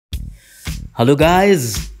Hello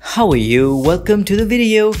guys, how are you? Welcome to the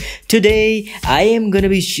video. Today I am gonna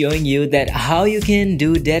be showing you that how you can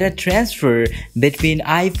do data transfer between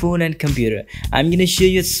iPhone and computer. I'm gonna show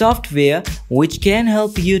you software which can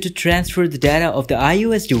help you to transfer the data of the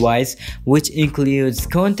iOS device, which includes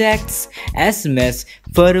contacts, SMS,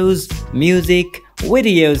 photos, music,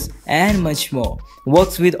 videos and much more.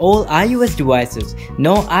 Works with all iOS devices.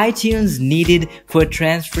 No iTunes needed for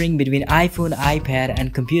transferring between iPhone, iPad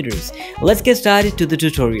and computers. Let's get started to the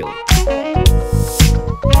tutorial.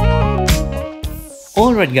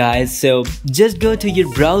 Alright guys, so just go to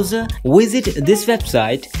your browser, visit this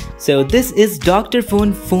website. So this is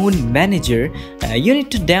Dr.Fone Phone Manager. You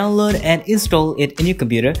need to download and install it in your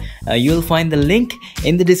computer. You'll find the link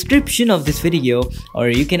in the description of this video, or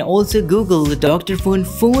you can also Google the Dr.Fone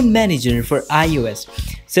Phone Manager for iOS.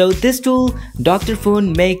 So this tool,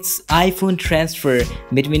 Dr.Fone, makes iPhone transfer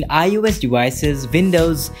between iOS devices,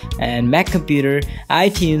 Windows and Mac computer,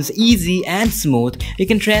 iTunes easy and smooth. You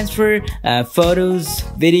can transfer photos,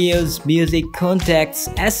 videos, music, contacts,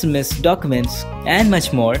 SMS, documents and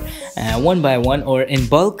much more one by one or in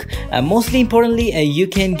bulk. Mostly importantly, you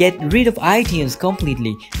can get rid of iTunes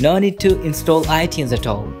completely. No need to install iTunes at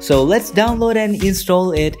all. So let's download and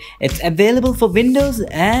install it. It's available for Windows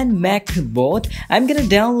and Mac both. I'm gonna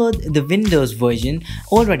download the Windows version.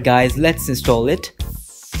 Alright guys, let's install it.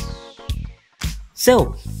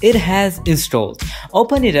 So it has installed.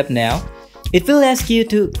 Open it up now. It will ask you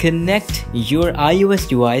to connect your iOS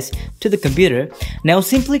device to the computer. Now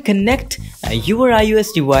simply connect your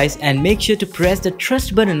iOS device and make sure to press the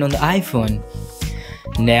trust button on the iPhone.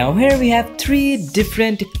 Now here we have three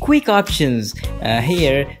different quick options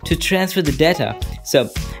here to transfer the data. So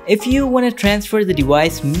if you want to transfer the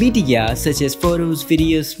device media such as photos,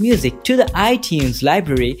 videos, music to the iTunes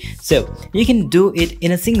library, so you can do it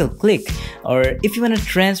in a single click. Or if you want to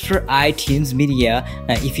transfer iTunes media,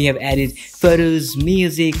 if you have added photos,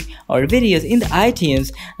 music or videos in the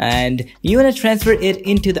iTunes and you want to transfer it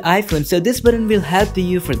into the iPhone, so this button will help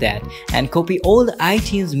you for that and copy all the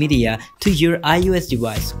iTunes media to your iOS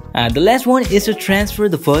device. The last one is to transfer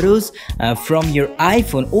the photos from your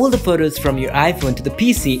iPhone, all the photos from your iPhone to the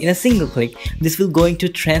PC in a single click. This will going to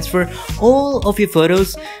transfer all of your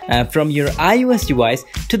photos from your iOS device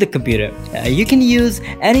to the computer. You can use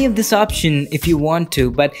any of this option if you want to,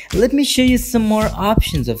 but let me show you some more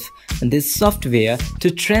options of this software to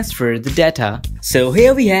transfer the data. So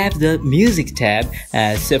here we have the music tab.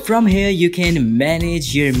 So from here you can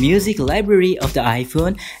manage your music library of the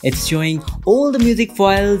iPhone. It's showing all the music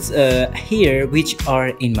files here which are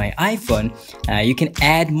in my iPhone. You can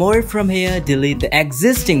add more from here, delete the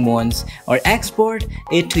existing ones or export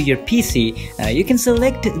it to your PC. You can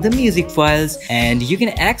select the music files and you can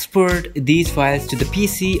export these files to the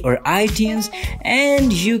PC or iTunes,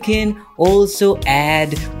 and you can also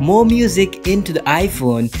add more music into the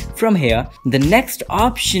iPhone from here. The next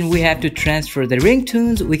option we have to transfer the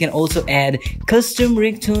ringtones. We can also add custom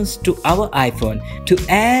ringtones to our iPhone. To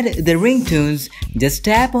add the ringtones, just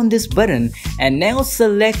tap on this button and now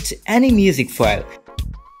select any music file.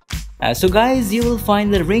 So guys, you will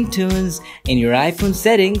find the ringtones in your iPhone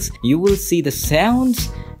settings. You will see the sounds,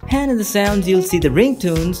 and in the sounds you'll see the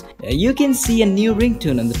ringtones. You can see a new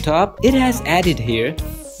ringtone on the top. It has added here.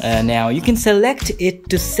 Now you can select it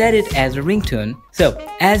to set it as a ringtone. So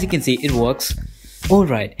as you can see, it works.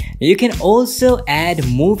 Alright, you can also add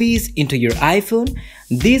movies into your iPhone.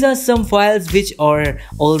 These are some files which are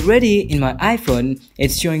already in my iPhone.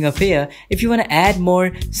 It's showing up here. If you want to add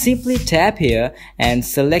more, simply tap here and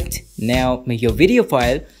select now your video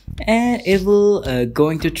file, and it will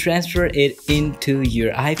going to transfer it into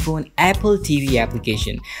your iPhone Apple TV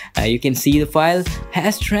application. You can see the file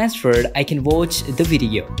has transferred. I can watch the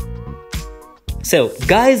video. So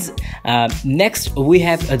guys, next we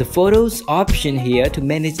have the photos option here to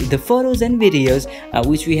manage the photos and videos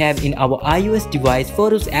which we have in our iOS device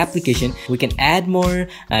photos application. We can add more,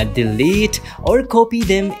 delete or copy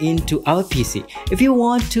them into our PC. If you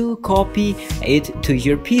want to copy it to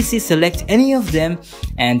your PC, select any of them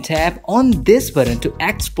and tap on this button to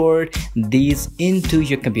export these into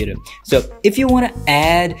your computer. So if you want to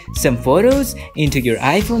add some photos into your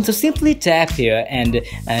iPhone, so simply tap here and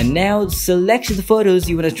now select the photos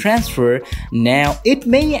you want to transfer. Now it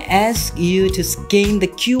may ask you to scan the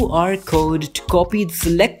QR code to copy the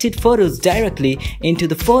selected photos directly into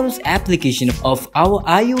the photos application of our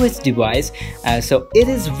iOS device. So it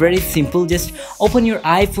is very simple. Just open your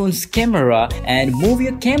iPhone's camera and move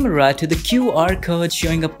your camera to the QR code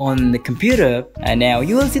showing up on the computer, and now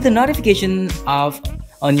you will see the notification of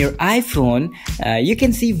on your iPhone, you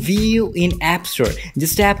can see View in App Store.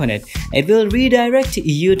 Just tap on it. It will redirect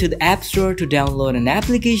you to the App Store to download an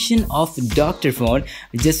application of Dr.Fone.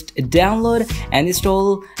 Just download and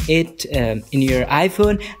install it in your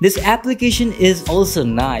iPhone. This application is also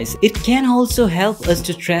nice. It can also help us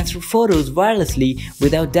to transfer photos wirelessly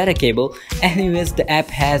without data cable. Anyways, the app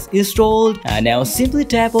has installed. Now simply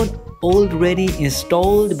tap on already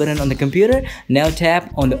installed button on the computer. Now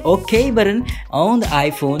tap on the OK button on the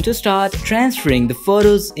iPhone to start transferring the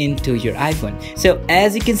photos into your iPhone. So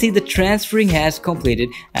as you can see, the transferring has completed.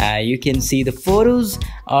 You can see the photos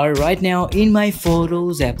are right now in my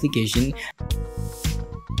Photos application.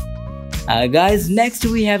 Guys, next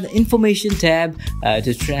we have the information tab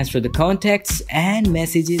to transfer the contacts and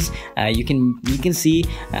messages. You can see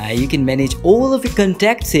you can manage all of your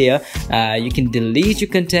contacts here. You can delete your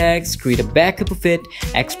contacts, create a backup of it,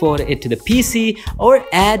 export it to the PC, or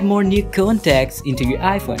add more new contacts into your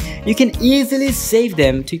iPhone. You can easily save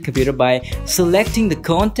them to your computer by selecting the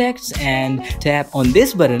contacts and tap on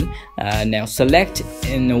this button. Now select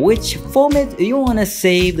in which format you want to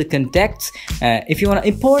save the contacts. If you want to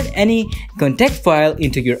import any contact file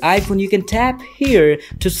into your iPhone, you can tap here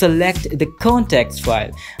to select the contacts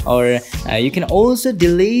file, or you can also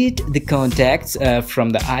delete the contacts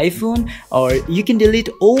from the iPhone, or you can delete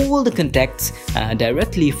all the contacts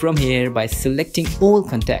directly from here by selecting all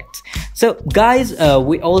contacts. So guys,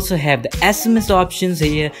 we also have the SMS options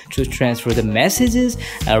here to transfer the messages.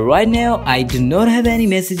 Right now I do not have any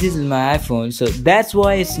messages in my iPhone, so that's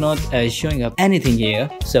why it's not showing up anything here.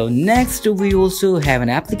 So next we also have an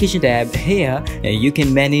application tab here. You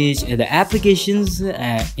can manage the applications,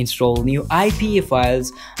 install new IP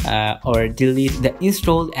files, or delete the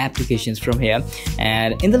installed applications from here.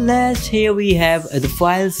 And in the last here we have the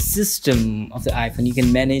file system of the iPhone. You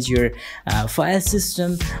can manage your file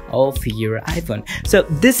system of your iPhone. So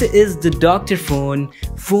this is the Dr.Fone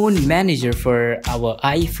Phone Manager for our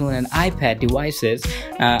iPhone and iPad devices.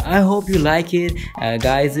 I hope you like it,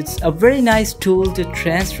 guys. It's a very nice tool to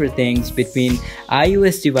transfer things between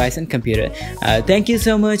iOS device and computer. Thank you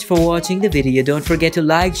so much for watching the video. Don't forget to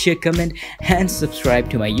like, share, comment, and subscribe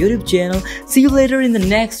to my YouTube channel. See you later in the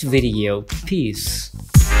next video. Peace.